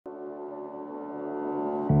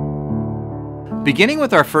Beginning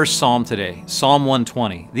with our first psalm today, Psalm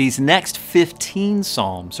 120, these next 15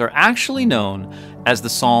 psalms are actually known as the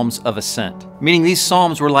Psalms of Ascent, meaning these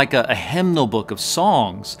psalms were like a hymnal book of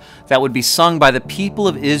songs that would be sung by the people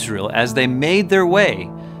of Israel as they made their way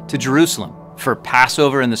to Jerusalem for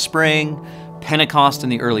Passover in the spring, Pentecost in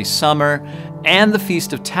the early summer, and the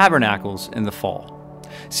Feast of Tabernacles in the fall.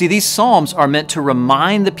 See, these psalms are meant to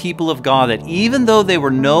remind the people of God that even though they were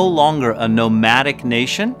no longer a nomadic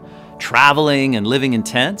nation, traveling and living in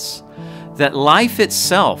tents, that life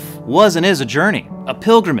itself was and is a journey, a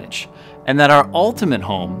pilgrimage, and that our ultimate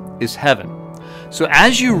home is heaven. So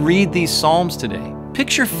as you read these psalms today,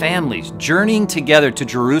 picture families journeying together to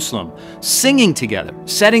Jerusalem, singing together,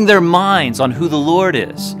 setting their minds on who the Lord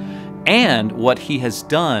is and what He has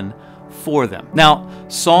done for them. Now,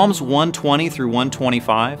 Psalms 120 through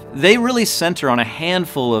 125, they really center on a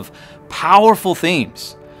handful of powerful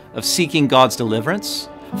themes of seeking God's deliverance,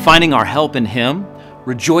 finding our help in Him,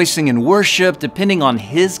 rejoicing in worship, depending on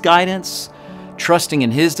His guidance, trusting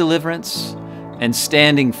in His deliverance, and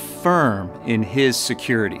standing firm in His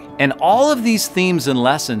security. And all of these themes and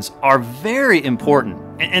lessons are very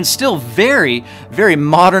important and still very, very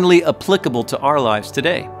modernly applicable to our lives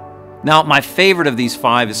today. Now, my favorite of these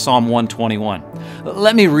five is Psalm 121.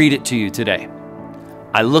 Let me read it to you today.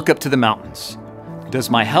 I look up to the mountains. Does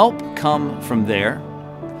my help come from there?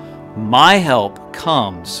 My help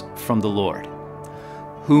comes from the Lord,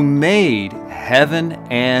 who made heaven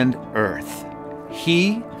and earth.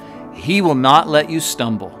 He will not let you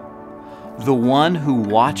stumble. The one who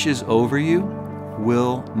watches over you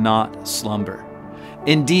will not slumber.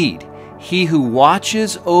 Indeed, He who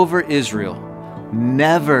watches over Israel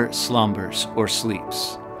never slumbers or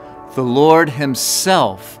sleeps. The Lord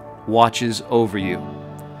Himself watches over you.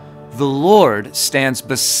 The Lord stands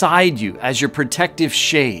beside you as your protective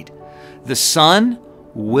shade. The sun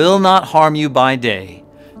will not harm you by day,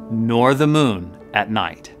 nor the moon at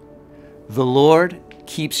night. The Lord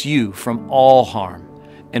keeps you from all harm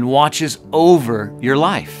and watches over your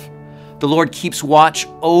life. The Lord keeps watch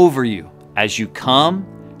over you as you come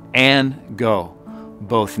and go,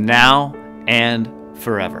 both now and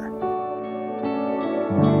forever.